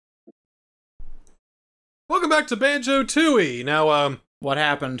welcome back to Banjo-TOOIE. Now, What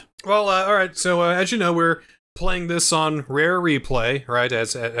happened? well, alright, so, as you know, we're playing this on Rare Replay, right,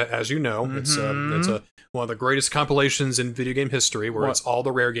 as you know. It's one of the greatest compilations in video game history, where it's all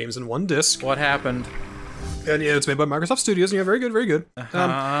the Rare games in one disc. What happened? And yeah, it's made by Microsoft Studios, and yeah, very good, very good.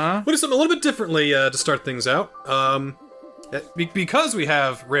 We'll do something a little bit differently, to start things out. Because we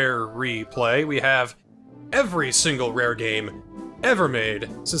have Rare Replay, we have every single Rare game ever made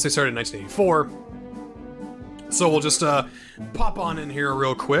since they started in 1984. So we'll just pop on in here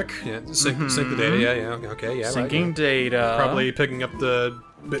real quick. Yeah, sync the data. Yeah, okay, yeah. Syncing right, data. Probably picking up the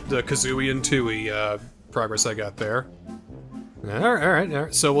Kazooie and Tooie progress I got there. All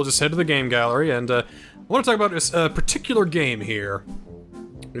right. So we'll just head to the game gallery, and I want to talk about this particular game here.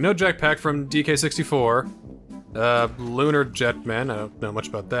 We know Jetpack from DK64. Lunar Jetman, I don't know much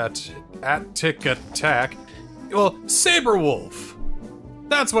about that. Attic Attack. Well, Sabre Wulf.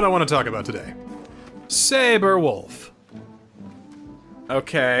 That's what I want to talk about today. Sabre Wulf.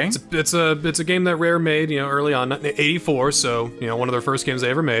 Okay. It's a game that Rare made, you know, early on, 84, so, you know, one of their first games they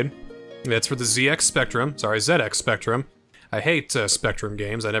ever made. It's for the ZX Spectrum. I hate Spectrum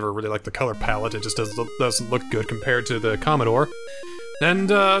games. I never really liked the color palette. It just doesn't look good compared to the Commodore. And,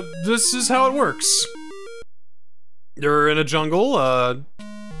 this is how it works. You're in a jungle,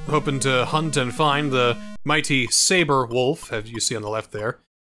 hoping to hunt and find the mighty Sabre Wulf, as you see on the left there.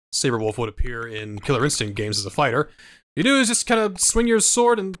 Sabre Wulf would appear in Killer Instinct games as a fighter. You do is just kind of swing your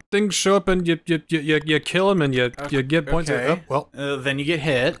sword and things show up and you kill them and you get points. Okay. Oh, well, Then you get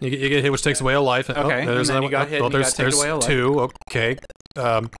hit. you get hit, which takes away a life. Okay. There's and then another you got one. hit. Well, And you got taken away a life. Two.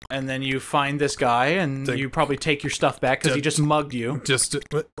 Okay. And then you find this guy, and you probably take your stuff back because he just mugged you.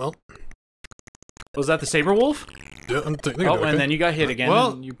 Well. Was that the Sabre Wulf? Okay. And then you got hit again.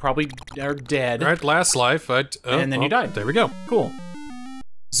 Well, and you probably are dead. All right, last life. And then you died. There we go. Cool.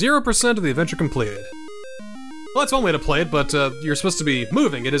 0% of the adventure completed. Well, that's one way to play it, but you're supposed to be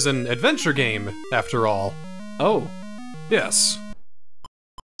moving. It is an adventure game, after all. Oh. Yes.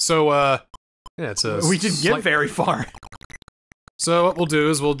 So, yeah, it's a... We didn't get very far. So what we'll do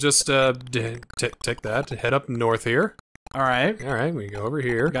is we'll just, take that, head up north here. Alright, we go over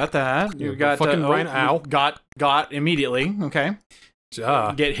here. got that. You got fucking Ow. Got immediately. Okay.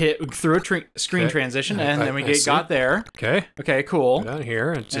 Get hit through a screen transition, and then we got there. Okay. Okay, cool. Go down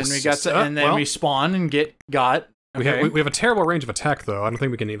here, and we got and then we spawn and got. Okay. We have a terrible range of attack, though. I don't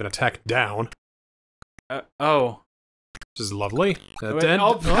think we can even attack down. Oh. Which is lovely.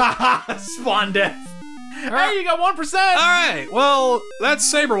 Spawn death. Hey, you got 1%. All right. Well,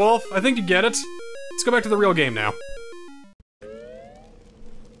 that's Sabre Wulf. I think you get it. Let's go back to the real game now.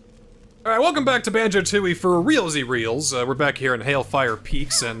 Alright, welcome back to Banjo-TOOIE for Realsy Reels. We're back here in Hailfire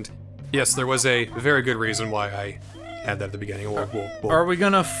Peaks, and yes, there was a very good reason why I had that at the beginning. Are we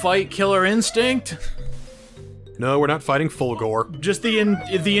gonna fight Killer Instinct? No, we're not fighting Fulgore. Just the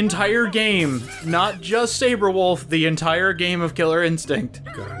entire game, not just Sabre Wulf, the entire game of Killer Instinct.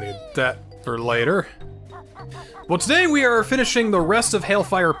 Gonna need that for later. Well, today we are finishing the rest of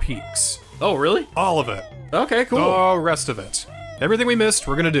Hailfire Peaks. Oh, really? All of it. Okay, cool. The rest of it. Everything we missed,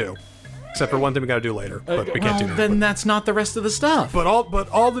 we're gonna do. Except for one thing we gotta do later, but we can't do that. Then that's not the rest of the stuff. But all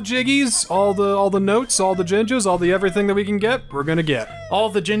the jiggies, all the notes, all the gingers, all the everything that we can get, we're gonna get. All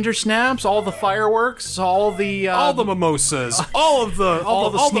the ginger snaps, all the fireworks, all the mimosas, all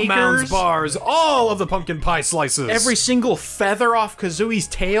the Mounds bars, all of the pumpkin pie slices. Every single feather off Kazooie's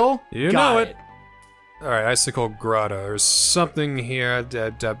tail. You know it. Alright, Icicle Grotto. There's something here.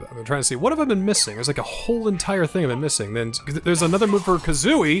 I'm trying to see. What have I been missing? There's like a whole entire thing I've been missing. Then there's another move for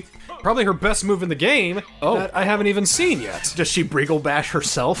Kazooie, probably her best move in the game, that I haven't even seen yet. Does she Briggle Bash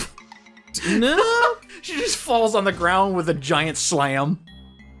herself? No. She just falls on the ground with a giant slam.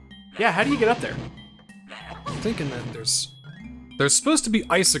 Yeah, how do you get up there? I'm thinking that there's supposed to be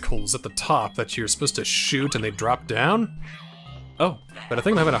icicles at the top that you're supposed to shoot and they drop down. Oh. But I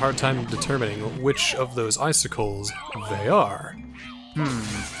think I'm having a hard time determining which of those icicles they are.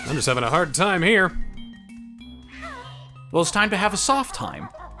 I'm just having a hard time here. Well, it's time to have a soft time.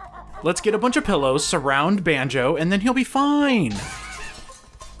 Let's get a bunch of pillows, surround Banjo, and then he'll be fine.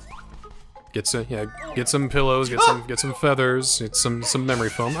 Get some pillows, get some feathers, get some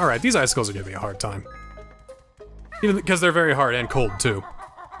memory foam. All right, these icicles are giving me a hard time. Even because they're very hard and cold too.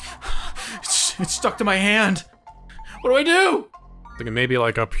 It's stuck to my hand. What do I do? Thinking maybe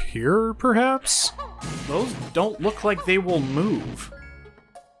like up here, perhaps? Those don't look like they will move.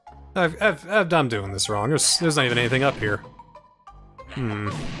 I'm doing this wrong. There's not even anything up here.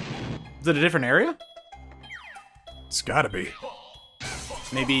 Is it a different area? It's gotta be.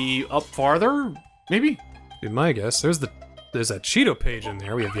 Maybe up farther? Maybe? Be my guess. There's that Cheeto page in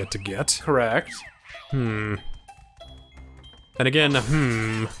there we have yet to get. Correct. And again,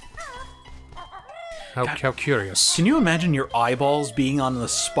 How curious. Can you imagine your eyeballs being on the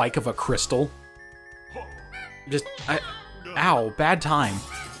spike of a crystal? Just, ow, bad time.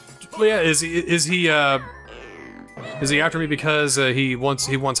 Well, yeah, is he after me because he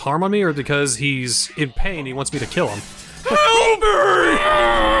wants harm on me, or because he's in pain, he wants me to kill him? Help me!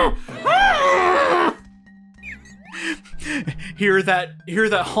 Hear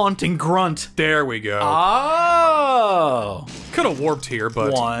that haunting grunt. There we go. Oh! Could have warped here,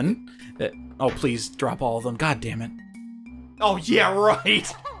 but... One. Oh, please drop all of them. God damn it. Oh, yeah,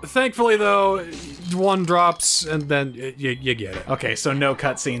 right. Thankfully, though, one drops, and then you get it. Okay, so no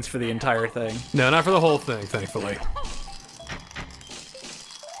cutscenes for the entire thing. No, not for the whole thing, thankfully.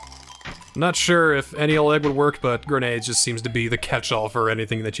 Not sure if any old egg would work, but grenades just seems to be the catch-all for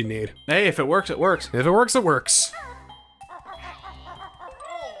anything that you need. Hey, if it works, it works. If it works, it works.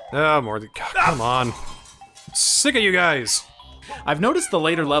 Oh, more. Come on. I'm sick of you guys. I've noticed the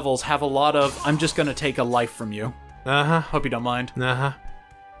later levels have a lot of, I'm just gonna take a life from you. Uh-huh. Hope you don't mind. Uh-huh.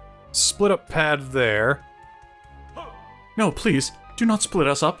 Split up pad there. No, please, do not split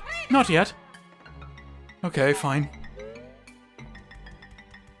us up. Not yet. Okay, fine.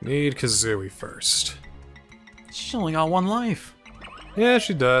 Need Kazooie first. She's only got one life. Yeah,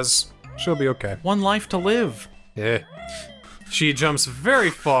 she does. She'll be okay. One life to live. Yeah. She jumps very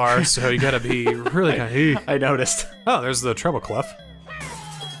far, so you gotta be really kind of... I noticed. Oh, there's the treble clef.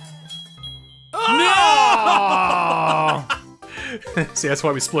 No! See, that's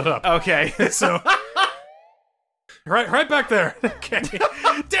why we split up. Okay, so... right back there. Okay.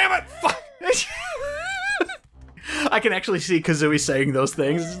 Damn it! Fuck! I can actually see Kazooie saying those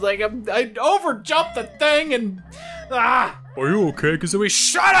things. It's like, I overjumped the thing and... Ah! Are you okay, Kazooie?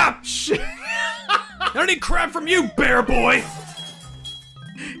 Shut up! I don't need crap from you, bear boy!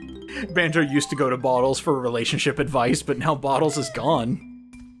 Banjo used to go to Bottles for relationship advice, but now Bottles is gone.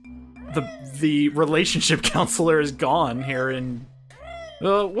 The relationship counselor is gone here in...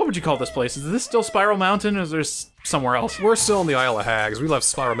 what would you call this place? Is this still Spiral Mountain, or is there somewhere else? We're still in the Isle of Hags. We left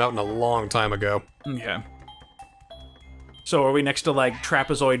Spiral Mountain a long time ago. Okay. So are we next to, like,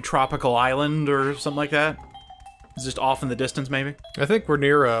 Trapezoid Tropical Island, or something like that? Is just off in the distance, maybe? I think we're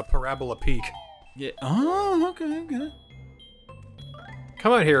near Parabola Peak. Yeah. Oh, okay, okay.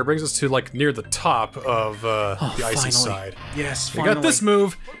 Come out here, it brings us to, like, near the top of the icy side. Yes, finally. We got this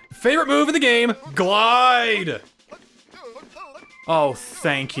move. Favorite move in the game, glide! Oh,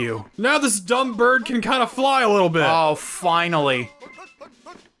 thank you. Now this dumb bird can kind of fly a little bit. Oh, finally.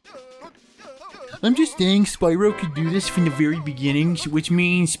 I'm just saying Spyro could do this from the very beginning, which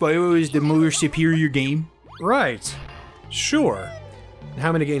means Spyro is the more superior game. Right. Sure.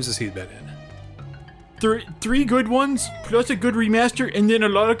 How many games has he been in? Three good ones, plus a good remaster, and then a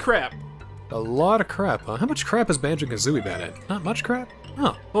lot of crap. A lot of crap, huh? How much crap has Banjo-Kazooie been in? Not much crap?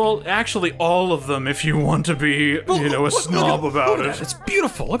 Huh. Well, actually, all of them, if you want to be, you know, a snob about it. It's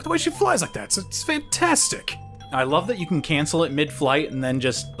beautiful. Look at the way she flies like that. It's fantastic. I love that you can cancel it mid-flight and then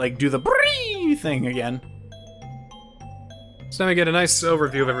just, like, do the brrrr thing again. So now we get a nice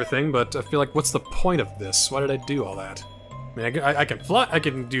overview of everything, but I feel like, what's the point of this? Why did I do all that? I mean, I can fly, I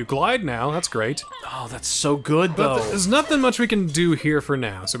can do glide now, that's great. Oh, that's so good, though. But there's nothing much we can do here for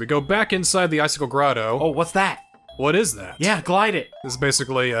now. So we go back inside the Icicle Grotto. Oh, what's that? What is that? Yeah, glide it. This is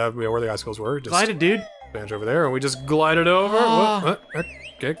basically where the icicles were. Just glide it, dude. Banjo over there, and we just glide it over. What?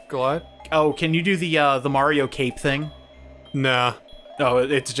 Okay, glide. Oh, can you do the Mario cape thing? Nah. Oh,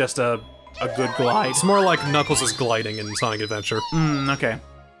 it's just a good glide. It's more like Knuckles' gliding in Sonic Adventure. Okay.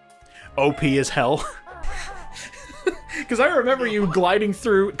 OP as hell. Because I remember you gliding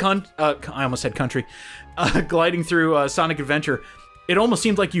through I almost said country. Gliding through Sonic Adventure. It almost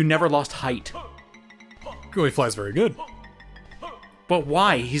seemed like you never lost height. He flies very good. But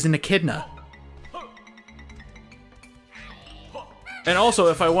why? He's an echidna. And also,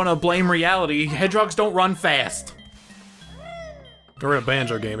 if I want to blame reality, hedgehogs don't run fast. We're in a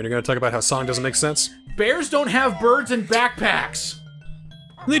Banjo game, and you're going to talk about how Sonic doesn't make sense? Bears don't have birds in backpacks.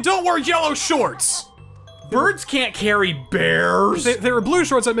 They don't wear yellow shorts. Birds can't carry bears. They were blue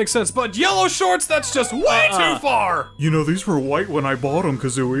shorts, that makes sense, but yellow shorts, that's just way too far. You know, these were white when I bought them,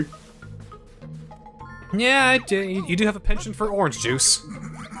 Kazooie. Yeah, you do have a penchant for orange juice.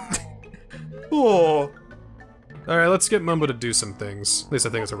 Oh. Alright, let's get Mumbo to do some things. At least I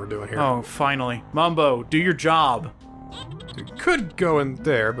think that's what we're doing here. Oh, finally. Mumbo, do your job. We could go in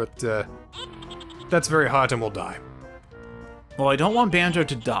there, but that's very hot and we'll die. Well, I don't want Banjo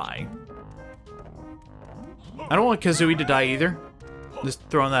to die. I don't want Kazooie to die either. Just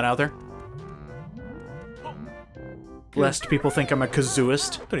throwing that out there. lest people think I'm a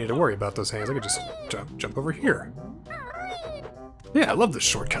kazooist. Don't need to worry about those hands. I could just jump over here. Yeah, I love this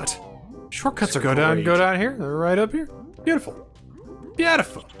shortcut. Shortcuts are Go great. down here, right up here. Beautiful.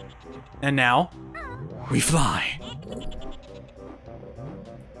 Beautiful. And now, we fly.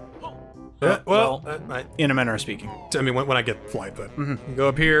 In a manner of speaking. I mean, when I get flight, but go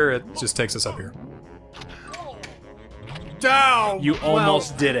up here, it just takes us up here. Down! You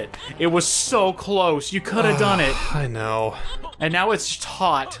almost did it. It was so close. You could have done it. I know. And now it's just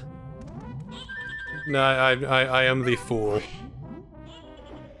hot. No, I am the fool.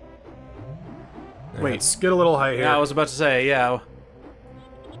 Wait. Let's get a little high here. Yeah, I was about to say, yeah.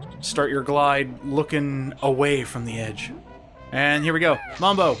 Start your glide looking away from the edge. And here we go.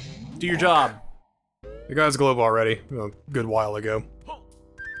 Mambo, do your job. The guy's globe already, a good while ago.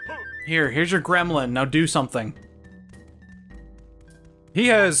 Here's your gremlin. Now do something. He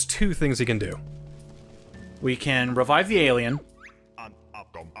has two things he can do. We can revive the alien.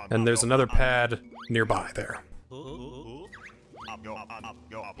 And there's another pad nearby there.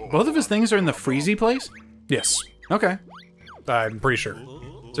 Both of his things are in the freezy place? Yes. Okay. I'm pretty sure.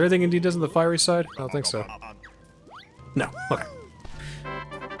 Is there anything he does on the fiery side? I don't think so. No. Okay.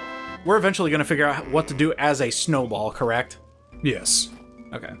 We're eventually going to figure out what to do as a snowball, correct? Yes.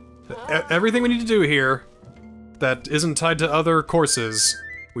 Okay. Everything we need to do here that isn't tied to other courses,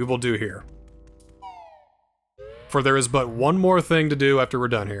 we will do here. For there is but one more thing to do after we're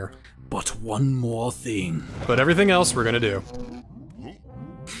done here. But one more thing. But everything else we're gonna do.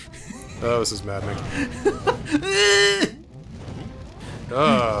 Oh, this is maddening.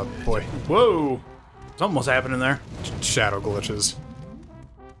 Oh, boy. Whoa! Something was happening there. Shadow glitches.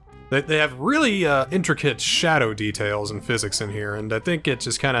 They have really intricate shadow details and physics in here, and I think it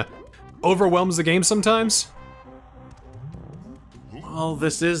just kind of overwhelms the game sometimes. Well,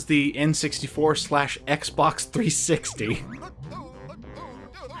 this is the N64/Xbox 360.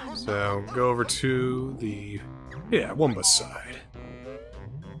 So, go over to the... yeah, Wumba side.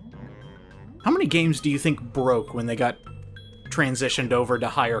 How many games do you think broke when they got transitioned over to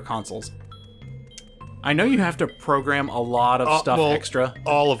higher consoles? I know you have to program a lot of stuff extra.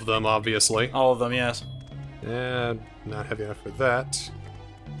 All of them, obviously. All of them, yes. And not heavy enough for that.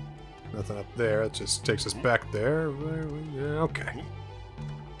 Nothing up there. It just takes us back there. Okay.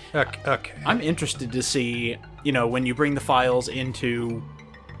 Okay. I'm interested to see, you know, when you bring the files into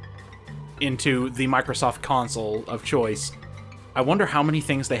the Microsoft console of choice, I wonder how many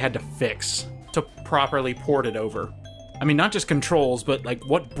things they had to fix to properly port it over. I mean, not just controls, but, like,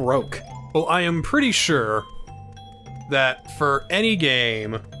 what broke? Well, I am pretty sure that for any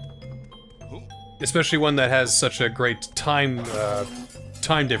game, especially one that has such a great time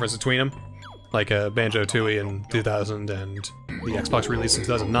difference between them, like Banjo-Tooie in 2000 and the Xbox release in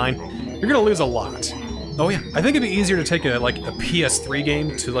 2009, you're gonna lose a lot. Oh yeah. I think it'd be easier to take a PS3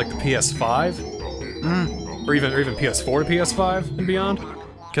 game to like the PS5, or even PS4 to PS5 and beyond,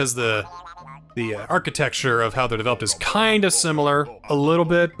 because the architecture of how they're developed is kind of similar a little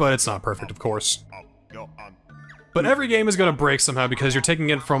bit, but it's not perfect, of course. But every game is gonna break somehow because you're taking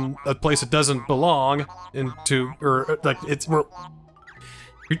it from a place it doesn't belong into, or like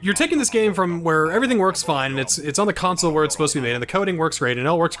you're taking this game from where everything works fine, and it's on the console where it's supposed to be made, and the coding works great, and it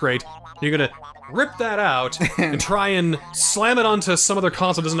all works great. You're gonna rip that out and try and slam it onto some other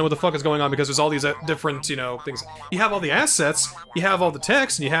console that doesn't know what the fuck is going on because there's all these different, you know, things. You have all the assets, you have all the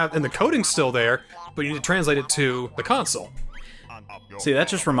text, and the coding's still there, but you need to translate it to the console. See, that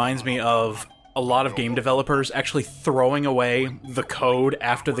just reminds me of a lot of game developers actually throwing away the code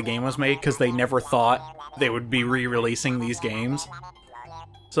after the game was made because they never thought they would be re-releasing these games.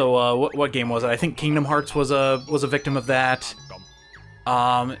 So, what game was it? I think Kingdom Hearts was a victim of that.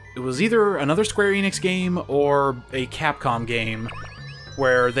 It was either another Square Enix game or a Capcom game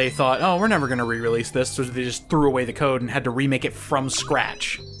where they thought, oh, we're never going to re-release this, so they just threw away the code and had to remake it from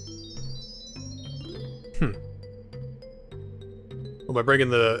scratch. Well, by bringing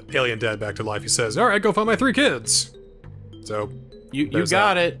the alien dad back to life, he says, alright, go find my 3 kids! So, you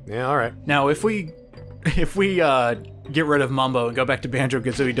got it. Yeah, alright. Now, if we get rid of Mumbo and go back to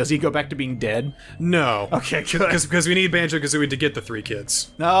Banjo-Kazooie, does he go back to being dead? No. Okay, good. Because we need Banjo-Kazooie to get the 3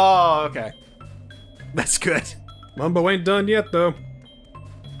 kids. Oh, okay. That's good. Mumbo ain't done yet, though.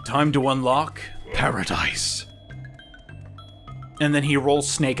 Time to unlock paradise. And then he rolls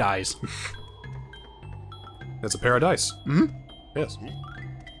snake eyes. That's a paradise. Mm-hmm. Yes.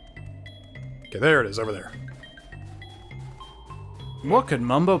 Okay, there it is, over there. What could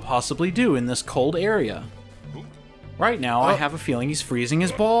Mumbo possibly do in this cold area? Right now, I have a feeling he's freezing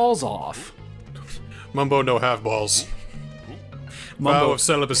his balls off. Mumbo no have balls. Vow of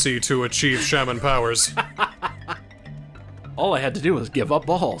celibacy to achieve shaman powers. All I had to do was give up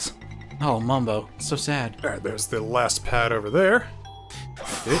balls. Oh, Mumbo, so sad. All right, there's the last pad over there.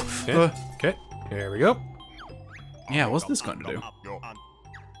 Okay, there we go. Yeah, what's this going to do?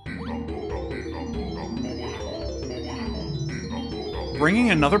 Bringing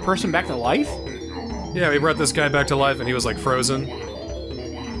another person back to life? Yeah, we brought this guy back to life and he was like frozen.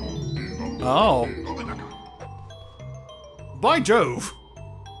 Oh. By Jove.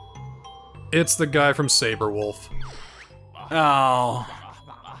 It's the guy from Sabre, Wulf. Oh.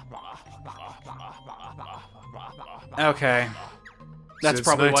 Okay. That's Since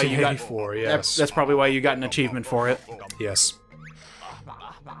probably why you got. 1984, yes. That's probably why you got an achievement for it. Yes.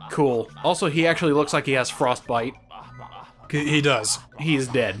 Cool. Also, he actually looks like he has frostbite. He does. He is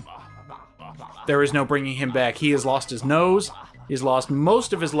dead. There is no bringing him back. He has lost his nose. He's lost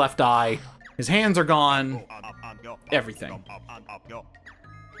most of his left eye. His hands are gone. Everything.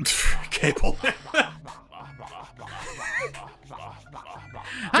 Cable.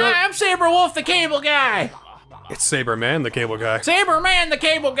 Hi, I'm Sabre Wulf, the cable guy. It's Sabre Man, the cable guy. Sabre Man, the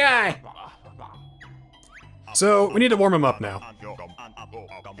cable guy. So, we need to warm him up now.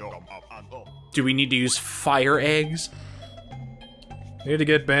 Do we need to use fire eggs? We need to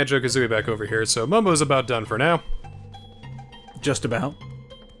get Banjo-Kazooie back over here, so Mumbo's about done for now. Just about.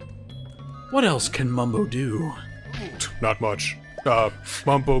 What else can Mumbo do? Not much.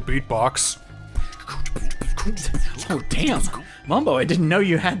 Mumbo beatbox. Oh, damn. Mumbo, I didn't know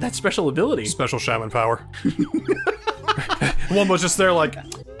you had that special ability. Special shaman power. Mumbo's just there like...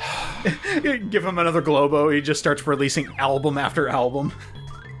 Give him another Globo, he just starts releasing album after album.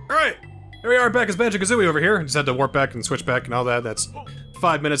 Alright, here we are back as Banjo-Kazooie over here. Just had to warp back and switch back and all that. That's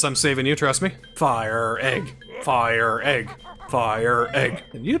 5 minutes I'm saving you, trust me. Fire egg, fire egg, fire egg.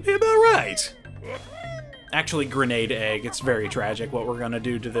 And you'd be about right. Actually, grenade egg. It's very tragic what we're gonna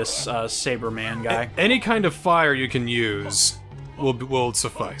do to this Sabre Man guy. Any kind of fire you can use will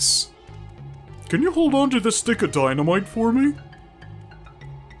suffice. Can you hold on to this stick of dynamite for me?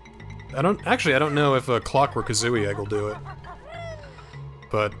 I don't know if a Clockwork Kazooie egg will do it.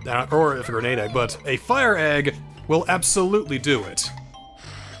 But, or if a grenade egg, but a fire egg will absolutely do it.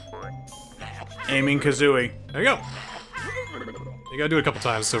 Aiming Kazooie. There you go. You gotta do it a couple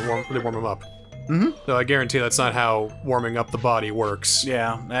times to really warm him up. Mm-hmm. So I guarantee that's not how warming up the body works.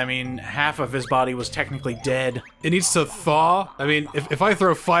 Yeah, I mean, half of his body was technically dead. It needs to thaw. I mean, if I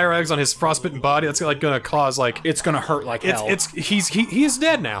throw fire eggs on his frostbitten body, that's like gonna cause like... It's gonna hurt like hell. He is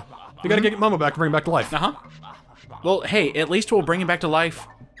dead now. You gotta get Mumbo back and bring him back to life. Uh-huh. Well, hey, at least we'll bring him back to life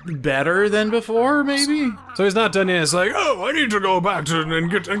better than before, maybe? So he's not done yet. It's like, oh, I need to go back and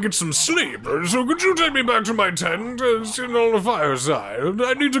get some sleep. So could you take me back to my tent, sitting on the fireside?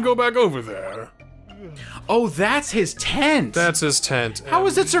 I need to go back over there. Oh, that's his tent! That's his tent. How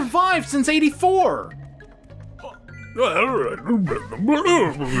has it survived since '84?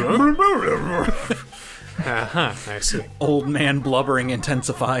 I see. Old man blubbering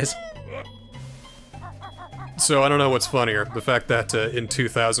intensifies. So I don't know what's funnier, the fact that in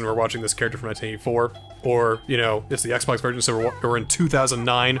 2000 we're watching this character from 1984, or, you know, it's the Xbox version, so we're in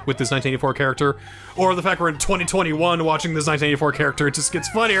 2009 with this 1984 character, or the fact we're in 2021 watching this 1984 character. It just gets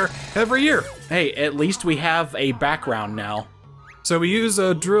funnier every year. Hey, at least we have a background now. So we use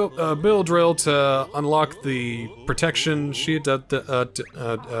a bill drill to unlock the protection sheet. Dear,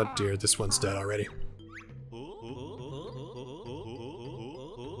 this one's dead already.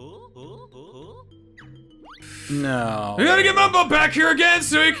 No. We gotta get Mumbo back here again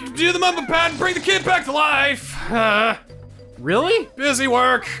so we can do the Mumbo pad and bring the kid back to life. Really? Busy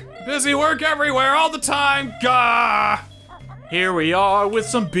work everywhere all the time. Gah. Here we are with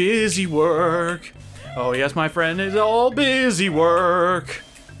some busy work. Oh yes, my friend, it's all busy work.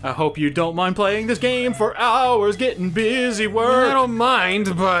 I hope you don't mind playing this game for hours getting busy work. I don't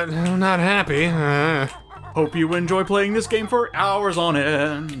mind, but I'm not happy. Hope you enjoy playing this game for hours on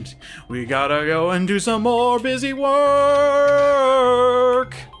end. We gotta go and do some more busy work.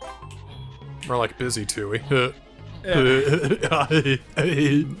 More like busy Tooie.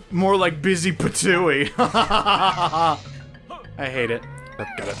 More like busy patooey. I hate it.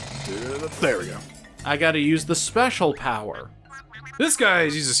 Got it. There we go. I gotta use the special power. This guy,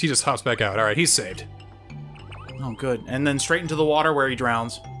 he just hops back out. All right, he's saved. Oh, good. And then straight into the water where he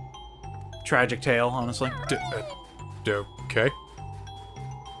drowns. Tragic tale, honestly. Okay.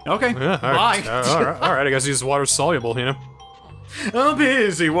 Okay. Yeah, all right. Bye. All right. I guess he's water soluble, you know. Oh,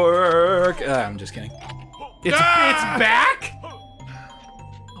 busy work. I'm just kidding. It's back?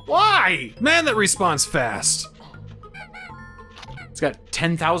 Why? Man, that respawns fast. It's got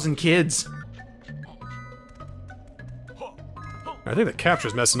 10,000 kids. I think the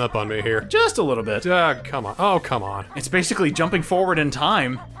capture's messing up on me here. Just a little bit. Come on. Oh, come on. It's basically jumping forward in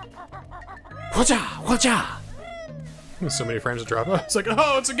time. Whatcha, whatcha. There's so many frames to drop. It's like,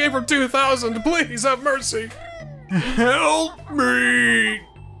 oh, it's a game from 2000. Please have mercy. Help me.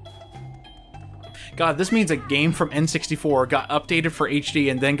 God, this means a game from N64 got updated for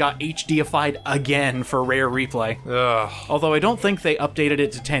HD and then got HDified again for Rare Replay. Ugh. Although I don't think they updated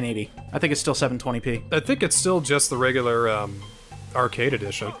it to 1080. I think it's still 720p. I think it's still just the regular arcade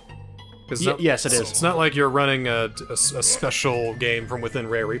edition. Yes, it is. It's not like you're running a special game from within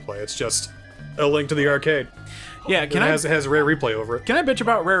Rare Replay. It's just a link to the arcade. Yeah, It has Rare Replay over it. Can I bitch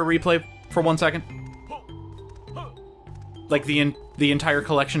about Rare Replay for 1 second? Like the entire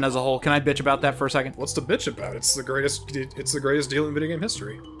collection as a whole. Can I bitch about that for a second? What's to bitch about? It's the greatest deal in video game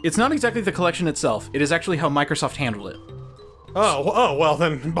history. It's not exactly the collection itself. It is actually how Microsoft handled it. Oh, well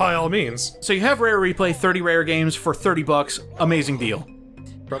then, by all means. So you have Rare Replay, 30 rare games for 30 bucks. Amazing deal.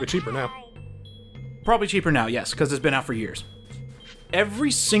 Probably cheaper now. Probably cheaper now, yes, because it's been out for years.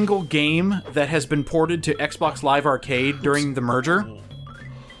 Every single game that has been ported to Xbox Live Arcade during the merger,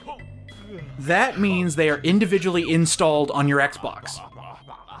 that means they are individually installed on your Xbox.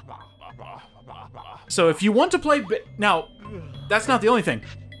 So if you want to play... Now, that's not the only thing.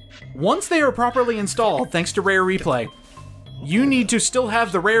 Once they are properly installed, thanks to Rare Replay, you need to still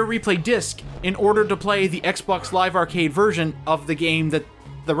have the Rare Replay disc in order to play the Xbox Live Arcade version of the game that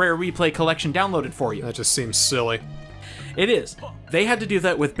the Rare Replay collection downloaded for you. That just seems silly. It is. They had to do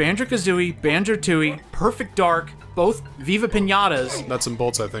that with Banjo-Kazooie, Banjo-Tooie, Perfect Dark, both Viva Pinatas. Nuts and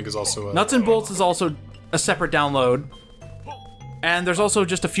Bolts, I think, is also a... Nuts and Bolts is also a separate download. And there's also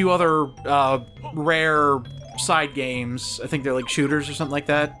just a few other rare side games. I think they're like shooters or something like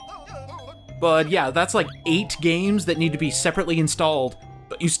that. But yeah, that's like 8 games that need to be separately installed,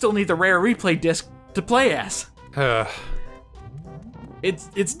 but you still need the Rare Replay disc to play as.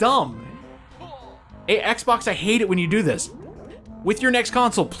 It's dumb. Hey, Xbox, I hate it when you do this. With your next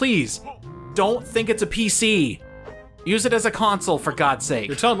console, please, don't think it's a PC. Use it as a console, for God's sake.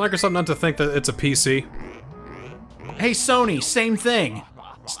 You're telling Microsoft not to think that it's a PC? Hey, Sony, same thing.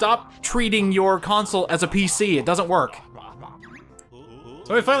 Stop treating your console as a PC. It doesn't work.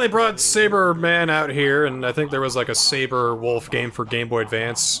 So we finally brought Sabre Man out here, and I think there was like a Sabre Wulf game for Game Boy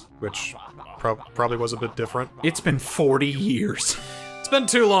Advance, which probably was a bit different. It's been 40 years. It's been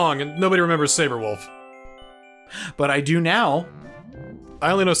too long, and nobody remembers Sabre Wulf. But I do now.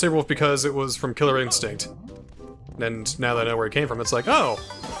 I only know Sabre Wulf because it was from Killer Instinct. And now that I know where it came from, it's like, oh.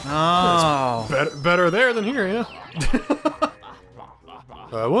 Oh. Better there than here, yeah.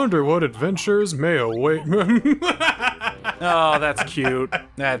 I wonder what adventures may await. Oh, that's cute.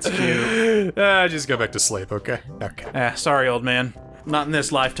 That's cute. Just go back to sleep, okay? Okay. Sorry, old man. Not in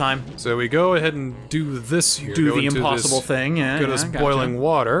this lifetime. So we go ahead and do this here. Do the impossible thing, yeah. Go to this boiling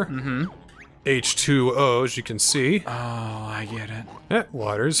water. Mm-hmm. H2O, as you can see. Oh, I get it. That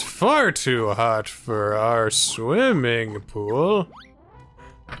water's far too hot for our swimming pool.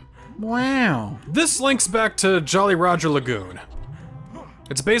 Wow. This links back to Jolly Roger Lagoon.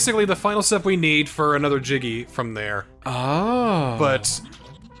 It's basically the final step we need for another Jiggy from there. Oh. But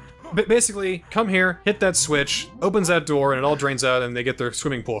basically, come here, hit that switch, opens that door, and it all drains out, and they get their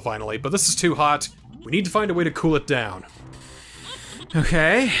swimming pool finally. But this is too hot. We need to find a way to cool it down.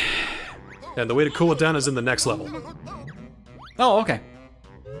 Okay. And the way to cool it down is in the next level. Oh, okay.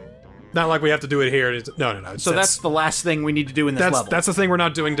 Not like we have to do it here. No. So that's the last thing we need to do in this level. That's the thing we're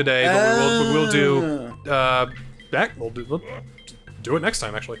not doing today, but we'll do... We'll do it next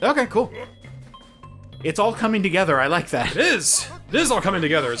time, actually. Okay, cool. It's all coming together. I like that. It is. It is all coming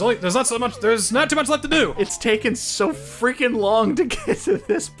together. There's not too much left to do. It's taken so freaking long to get to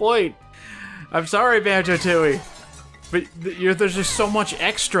this point. I'm sorry, Banjo-Tooie, but there's just so much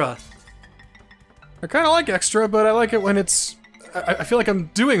extra. I kind of like extra, but I like it when it's... I feel like I'm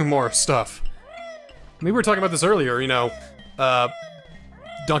doing more stuff. We were talking about this earlier, you know,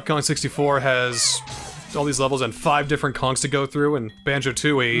 Donkey Kong 64 has all these levels and 5 different Kongs to go through, and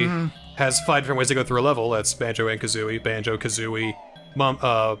Banjo-Tooie has 5 different ways to go through a level. That's Banjo and Kazooie, Banjo-Kazooie,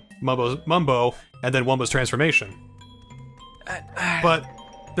 Mumbo, and then Wumbo's transformation. But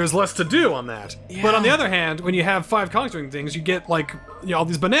there's less to do on that. Yeah. But on the other hand, when you have 5 Kongs doing things, you get like, you know, all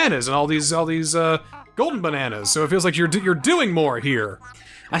these bananas and all these golden bananas. So it feels like you're doing more here.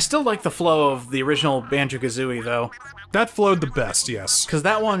 I still like the flow of the original Banjo-Kazooie, though. That flowed the best, yes. Because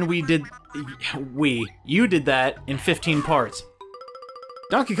that one you did that in 15 parts.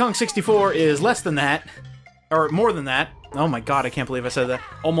 Donkey Kong 64 is less than that, or more than that. Oh my god, I can't believe I said that.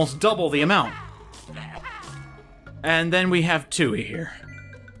 Almost double the amount. And then we have Tooie here.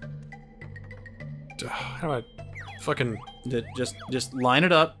 How do I Fucking... Just line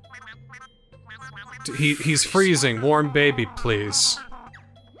it up. He's freezing. Warm baby, please.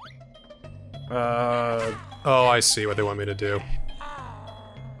 Oh, I see what they want me to do.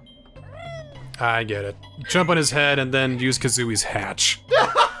 I get it. Jump on his head and then use Kazooie's hatch.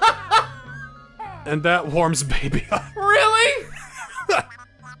 And that warms baby up. Really?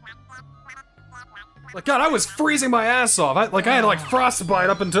 Like, God, I was freezing my ass off. I had like frostbite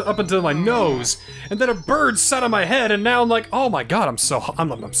up into my nose, and then a bird sat on my head, and now I'm like, oh my God, I'm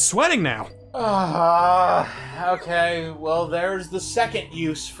sweating now. Okay, well, there's the second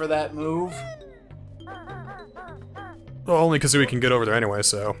use for that move. Well, only Kazooie can get over there anyway,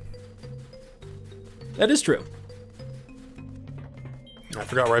 so. That is true. I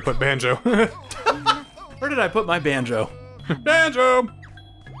forgot where I put Banjo. Where did I put my banjo? Banjo!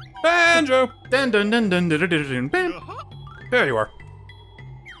 Banjo! Dun dun dun dun dun dun dun dun. There you are.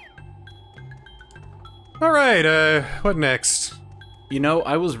 Alright, what next? You know,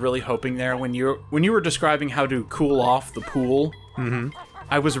 I was really hoping there when you were describing how to cool off the pool.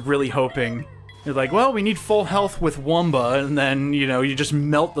 I was really hoping you're like, well, we need full health with Wumba, and then you just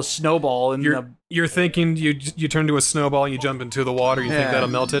melt the snowball and you're thinking you turn to a snowball and you jump into the water. You think that'll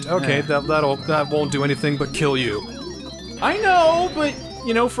melt it? Okay, that won't do anything but kill you. I know, but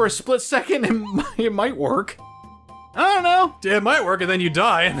for a split second, it might work. I don't know. It might work, and then you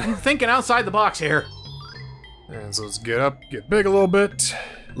die. I'm thinking outside the box here. And so let's get big a little bit.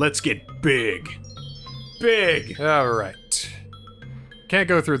 Let's get big. Big. All right. Can't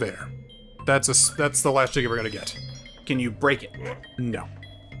go through there. That's the last Jiggy we're gonna get. Can you break it? No.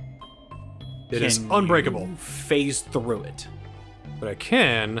 It is unbreakable. You phase through it. But I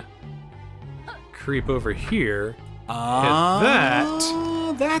can creep over here. Hit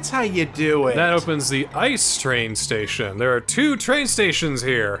that. That's how you do it. That opens the ice train station. There are 2 train stations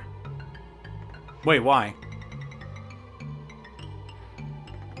here. Wait, why?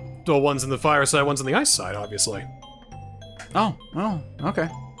 Well, one's in the fire side, one's on the ice side, obviously. Oh, okay.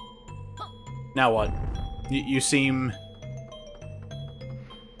 Now what? You seem...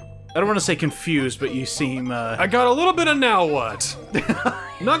 I don't want to say confused, but you seem, I got a little bit of now what.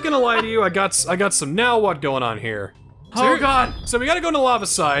 Not gonna lie to you, I got some now what going on here. So God! So we gotta go to the lava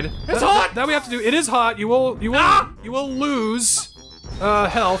side. It's hot! That we have to do. It is hot. You will lose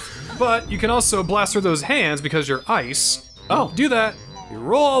health, but you can also blast through those hands because you're ice. Oh. Do that. You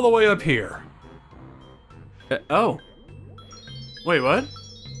roll all the way up here. Oh. Wait, what?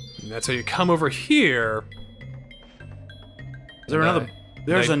 And that's how you come over here. Is there another...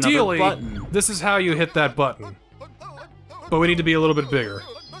 There's another button. This is how you hit that button. But we need to be a little bit bigger.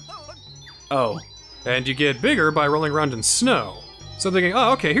 Oh. And you get bigger by rolling around in snow. So I'm thinking,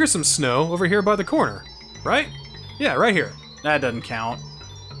 oh, okay, here's some snow over here by the corner. Right? Yeah, right here. That doesn't count.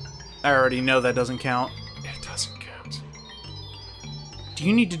 I already know that doesn't count. It doesn't count. Do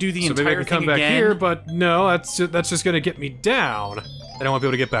you need to do the entire thing maybe I can come back again? here, but no, that's just gonna get me down. I don't want to be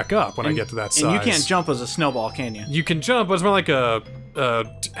able to get back up when I get to that size. And you can't jump as a snowball, can you? You can jump, but it's more like a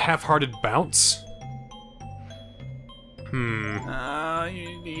half-hearted bounce.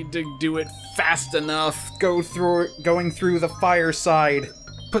 You need to do it fast enough. Going through the fireside.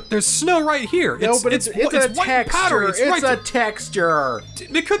 But there's snow right here. No, but it's a texture. Powdery. It's a texture.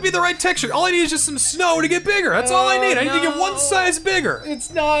 It could be the right texture. All I need is just some snow to get bigger. That's all I need. I need to get one size bigger.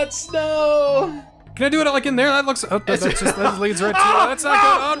 It's not snow. Can I do it like in there? That looks. Oh, that leads right to. That's not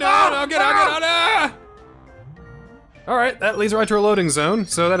good. Oh no! Get out! All right, that leads right to a loading zone.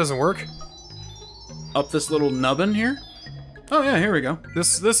 So that doesn't work. Up this little nubbin here. Oh yeah, here we go.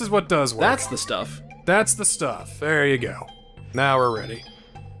 This is what does work. That's the stuff. That's the stuff. There you go. Now we're ready.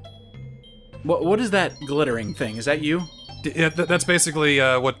 What is that glittering thing? Is that you? Yeah, that's basically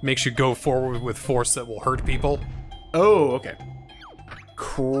what makes you go forward with force that will hurt people. Oh, okay.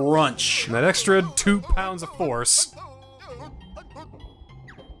 Crunch. And that extra 2 pounds of force.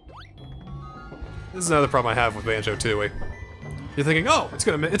 This is another problem I have with Banjo-Tooie. You're thinking, oh, it's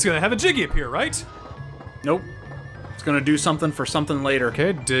gonna have a Jiggy appear, right? Nope. It's gonna do something for something later.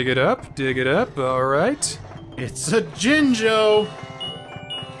 Okay, dig it up, alright. It's a Jinjo!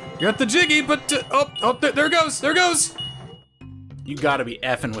 You got the Jiggy, but, there it goes! You gotta be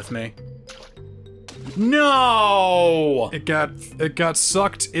effing with me. No! It got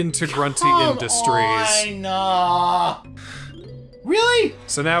sucked into Grunty Industries. Nah. Really?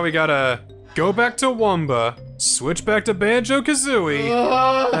 So now we gotta go back to Wumba, switch back to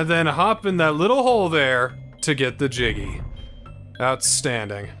Banjo-Kazooie, and then hop in that little hole there to get the Jiggy.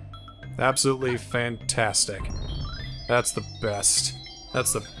 Outstanding. Absolutely fantastic. That's the best.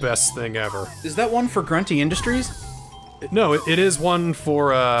 That's the best thing ever. Is that one for Grunty Industries? No, it is one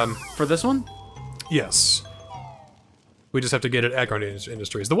for this one? Yes. We just have to get it at Grunt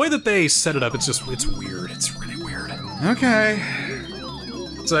Industries. The way that they set it up, it's weird. It's really weird. Okay.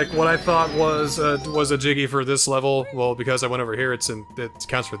 It's like what I thought was a Jiggy for this level. Well, because I went over here, it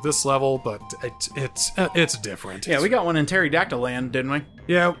counts for this level, but it's different. Yeah, we got one in Pterodactyl Land, didn't we?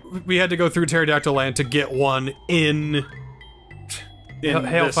 Yeah, we had to go through Pterodactyl Land to get one in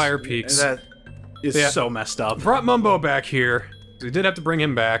Hailfire Peaks. That is so messed up. Brought Mumbo back here. We did have to bring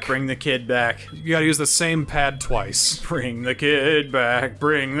him back. Bring the kid back. You gotta use the same pad twice. Bring the kid back.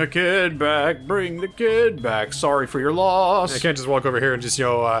 Bring the kid back. Bring the kid back. Sorry for your loss. I can't just walk over here and just,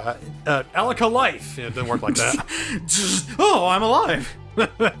 Alaka life. It didn't work like that. Oh, I'm alive.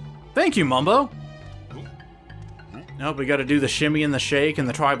 Thank you, Mumbo. Nope, we gotta do the shimmy and the shake and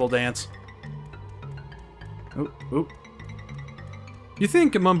the tribal dance. Oop, oop. You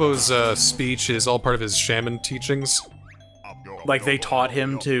think Mumbo's speech is all part of his shaman teachings? Like they taught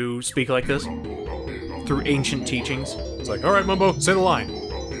him to speak like this? Through ancient teachings? It's like, alright, Mumbo, say the line.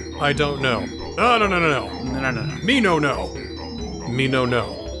 I don't know. No. No. Me no. Me no.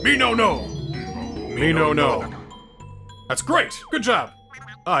 Me no. That's great. Good job.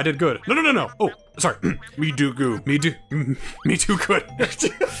 Ah, I did good. No. Oh, sorry. Me do goo. Me too good.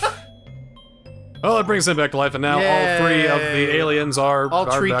 Well, it brings him back to life, and now all three of the aliens are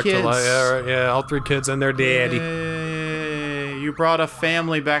back to life. Yeah, all three kids and their daddy. You brought a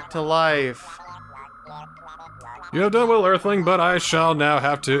family back to life. You have done well, Earthling, but I shall now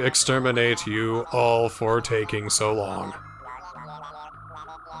have to exterminate you all for taking so long.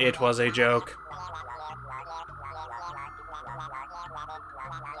 It was a joke.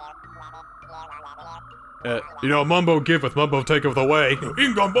 Mumbo giveth, Mumbo taketh away.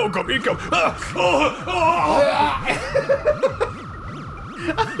 Ingum, bogum, ingum.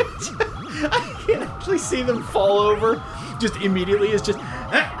 I can actually see them fall over. Just immediately, it's just...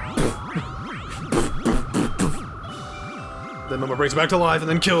 Then Mumbo brings him back to life and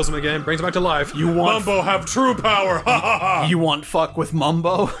then kills him again, brings him back to life. Mumbo have true power, ha ha ha! You want fuck with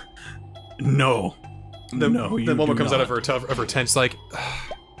Mumbo? No. Then Mumbo comes out of her tent, she's like...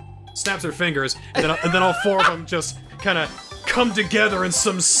 snaps her fingers, and then all four of them just kind of come together in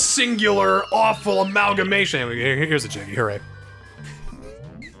some singular, awful amalgamation. Here's a Jiggy, hooray.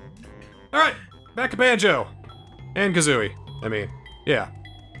 Alright, back to Banjo. And Kazooie. I mean, yeah.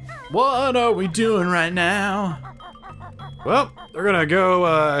 What are we doing right now? Well, they're gonna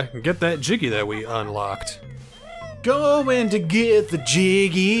go, get that Jiggy that we unlocked. Going to get the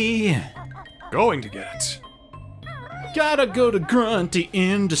Jiggy. Going to get it. Gotta go to Grunty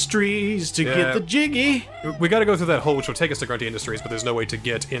Industries to get the Jiggy. We gotta go through that hole, which will take us to Grunty Industries, but there's no way to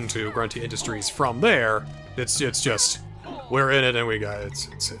get into Grunty Industries from there. It's just, we're in it and we got it.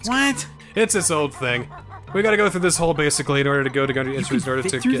 It's what? It's this old thing. We gotta go through this hole, basically, in order to go to Grunty Industries, in order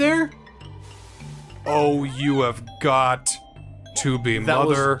to through get... there? Oh, you have got to be That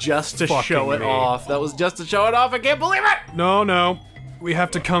was just to show it off. That was just to show it off, I can't believe it! No. We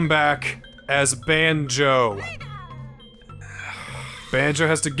have to come back as Banjo. Banjo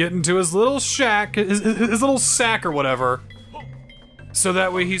has to get into his little shack, his little sack or whatever, so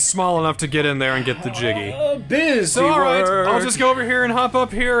that way he's small enough to get in there and get the Jiggy. Busy So alright, work. I'll just go over here and hop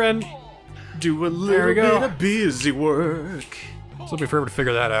up here and... do a little bit of busy work. It's gonna be forever to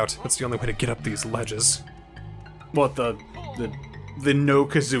figure that out. That's the only way to get up these ledges. What, the no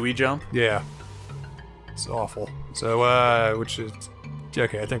Kazooie jump? Yeah. It's awful. So, which is...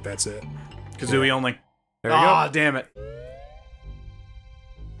 okay, I think that's it. Kazooie only. There we go. Ah, damn it.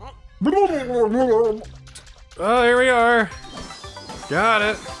 Oh, here we are. Got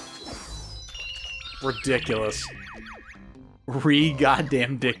it. Ridiculous.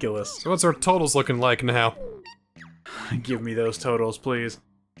 Goddamn ridiculous. So what's our totals looking like now? Give me those totals, please.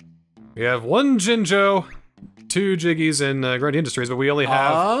 We have 1 Jinjo, 2 Jiggies in Grunty Industries, but we only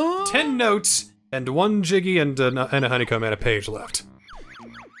have 10 notes and 1 Jiggy and a honeycomb and a page left.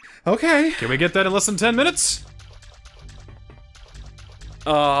 Okay. Can we get that in less than 10 minutes?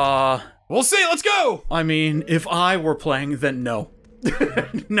 We'll see, let's go! I mean, if I were playing, then no.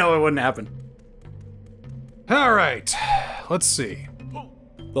 No, it wouldn't happen. Alright, let's see.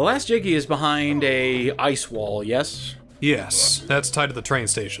 The last Jiggy is behind a ice wall, yes? Yes, that's tied to the train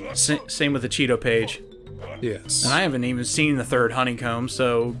station. Same with the Cheeto page. Yes. And I haven't even seen the 3rd honeycomb,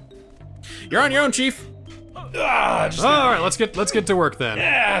 so... you're on your own, Chief! Alright, let's get to work then.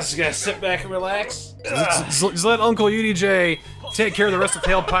 Yeah, just gotta sit back and relax. Just let Uncle UDJ take care of the rest of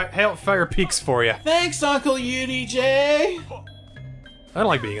Hailfire Peaks for you. Thanks, Uncle UDJ! I don't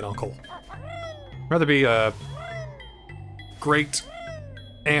like being an uncle. I'd rather be a great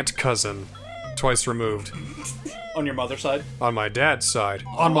aunt cousin, twice removed. On your mother's side? On my dad's side.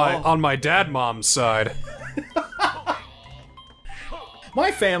 On my dad mom's side.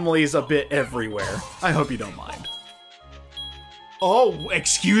 My family's a bit everywhere. I hope you don't mind. Oh,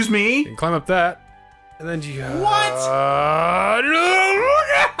 excuse me? You can climb up that. And then you... What?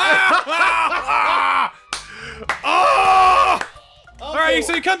 Oh! Alright,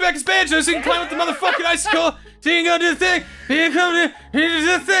 so you come back as Banjo, so you can climb up the motherfucking icicle, so you can go do the thing, you come do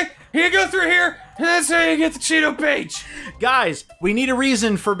the thing, you go through here, and that's how you get the Cheeto page. Guys, we need a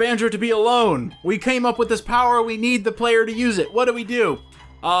reason for Banjo to be alone. We came up with this power, we need the player to use it. What do?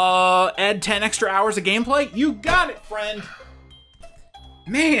 Add 10 extra hours of gameplay? You got it, friend.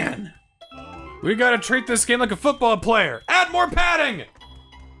 Man. We gotta treat this game like a football player. Add more padding!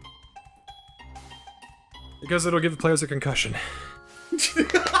 Because it'll give the players a concussion.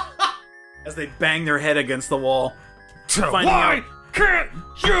 As they bang their head against the wall. Why can't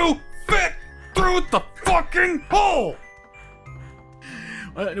you fit through the fucking hole?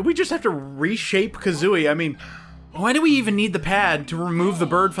 We just have to reshape Kazooie. I mean, why do we even need the pad to remove the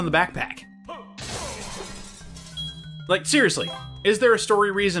bird from the backpack? Like, seriously, is there a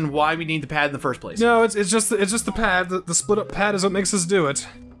story reason why we need the pad in the first place? No, it's just the pad. The split up pad is what makes us do it.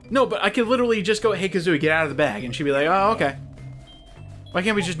 No, but I could literally just go, hey Kazooie, get out of the bag, and she'd be like, oh, okay. Why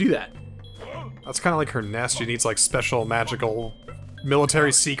can't we just do that? That's kind of like her nest. She needs like special magical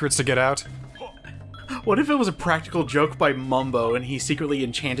military secrets to get out. What if it was a practical joke by Mumbo and he secretly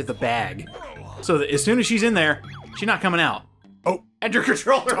enchanted the bag? So that as soon as she's in there, she's not coming out. Oh. And your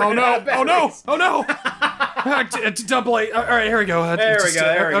controller. Oh no! Oh no! Oh no! Double A. All right, here we go. There we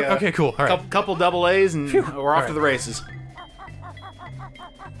go. Okay, cool. All right. Couple double A's and we're off to the races.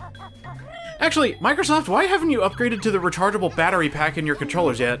 Actually, Microsoft, why haven't you upgraded to the rechargeable battery pack in your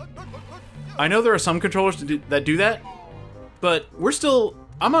controllers yet? I know there are some controllers that do that, but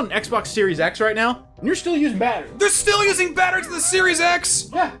I'm on Xbox Series X right now, and you're still using batteries. They're still using batteries in the Series X?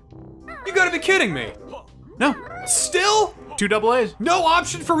 Yeah. You gotta be kidding me. No. Still? 2 double A's. No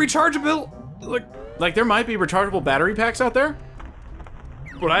option for rechargeable? Like there might be rechargeable battery packs out there,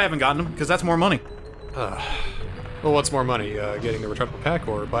 but I haven't gotten them, because that's more money. Well, what's more money, getting the rechargeable pack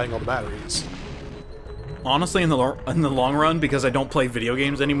or buying all the batteries? Honestly, in the long run, because I don't play video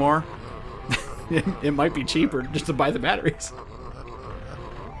games anymore, it might be cheaper just to buy the batteries.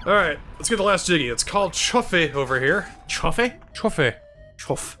 Alright, let's get the last Jiggy. It's called Chuffy over here. Chuffy? Chuffy.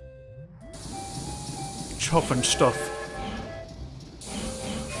 Chuff. Chuff and stuff.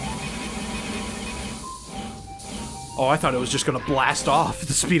 Oh, I thought it was just gonna blast off at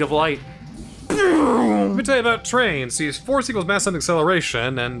the speed of light. Let me tell you about trains. See, force equals mass times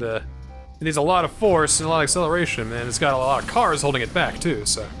acceleration, and it needs a lot of force and a lot of acceleration, and it's got a lot of cars holding it back, too,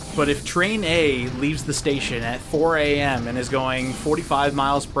 so... But if train A leaves the station at 4 a.m. and is going 45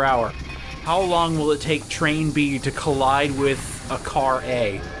 miles per hour, how long will it take train B to collide with a car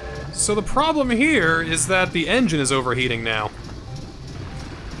A? So the problem here is that the engine is overheating now.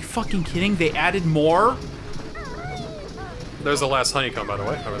 You fucking kidding? They added more? There's the last honeycomb, by the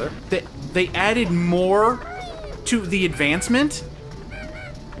way, over there. They added more to the advancement?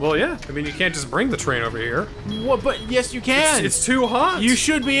 Well, yeah. I mean, you can't just bring the train over here. What? But yes, you can. It's too hot. You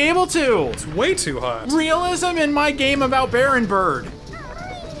should be able to. It's way too hot. Realism in my game about Baron Bird.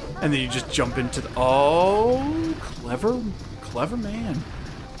 And then you just jump into the... Oh, clever man.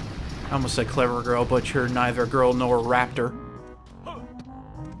 I almost said clever girl, but you're neither a girl nor a raptor.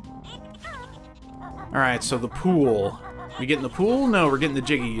 Alright, so the pool. We get in the pool? No, we're getting the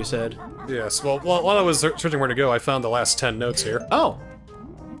Jiggy, you said. Yes, well, while I was searching where to go, I found the last 10 notes here. Oh.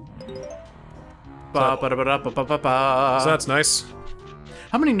 So that's nice.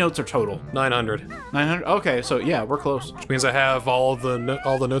 How many notes are total? 900. 900? Okay, so yeah, we're close. Which means I have all the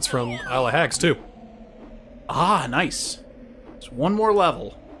notes from Isle of Hags, too. Ah, nice. It's one more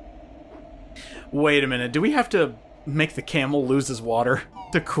level. Wait a minute, do we have to make the camel lose his water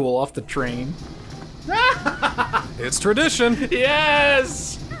to cool off the train? It's tradition.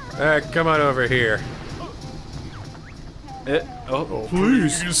 Yes! Alright, come on over here. Oh,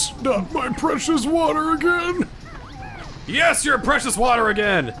 please, not my precious water again. Yes, your precious water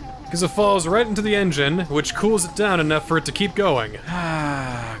again! Because it falls right into the engine, which cools it down enough for it to keep going.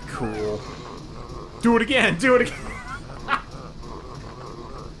 Ah, cool. Do it again, do it again.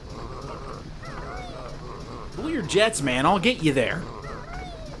 Pull your jets, man, I'll get you there.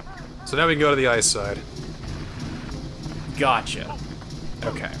 So now we can go to the ice side. Gotcha.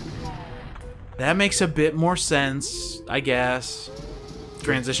 Okay. That makes a bit more sense, I guess.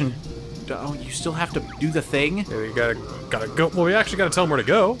 Transition. Oh, you still have to do the thing? Yeah, you gotta go. Well, we actually gotta tell them where to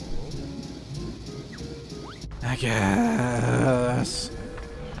go. I guess.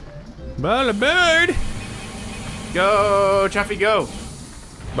 Bye, bird! Go, Chuffy, go!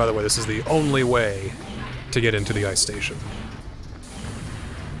 By the way, this is the only way to get into the ice station.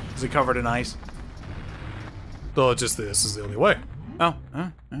 Is it covered in ice? Well, just this is the only way. Oh,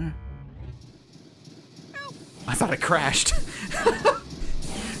 I thought I crashed.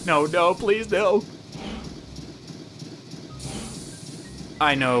 No, no, please, no.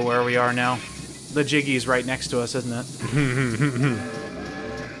 I know where we are now. The Jiggy's right next to us, isn't it?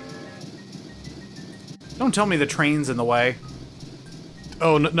 Don't tell me the train's in the way.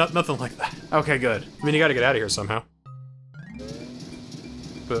 Oh, nothing like that. Okay, good. I mean, you gotta get out of here somehow.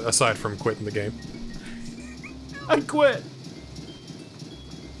 But aside from quitting the game. I quit.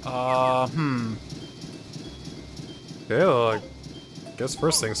 Yeah, well, I guess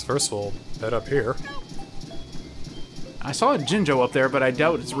first things first, we'll head up here. I saw a Jinjo up there, but I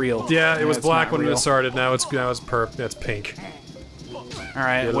doubt it's real. Yeah, it was it's black not when real. it started. Now it's pink. All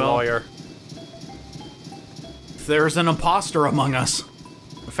right, You're the well, lawyer. there's an imposter among us.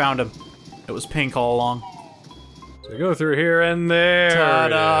 I found him. It was pink all along. So we go through here and there.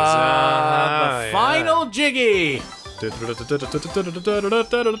 Ta-da! It is. The final Jiggy.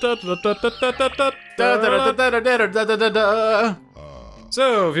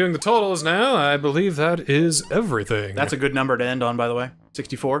 So, viewing the totals now, I believe that is everything. That's a good number to end on, by the way.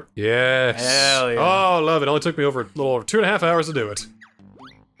 64. Yes. Hell yeah. Oh, love it. Only took me a little over 2.5 hours to do it.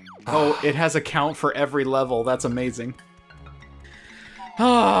 Oh, it has a count for every level. That's amazing.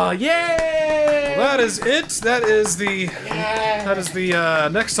 Oh, yay! Well, that is it. That is the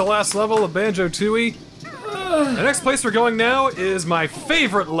next to last level of BANJO-TOOIE. The next place we're going now is my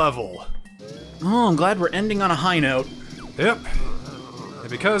favorite level. Oh, I'm glad we're ending on a high note. Yep. And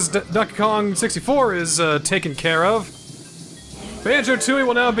because Donkey Kong 64 is taken care of, BANJO-TOOIE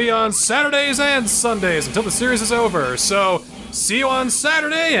will now be on Saturdays and Sundays until the series is over. So, see you on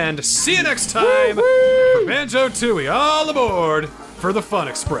Saturday and see you next time for BANJO-TOOIE. All aboard for the Fun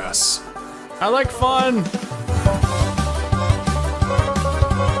Express. I like fun.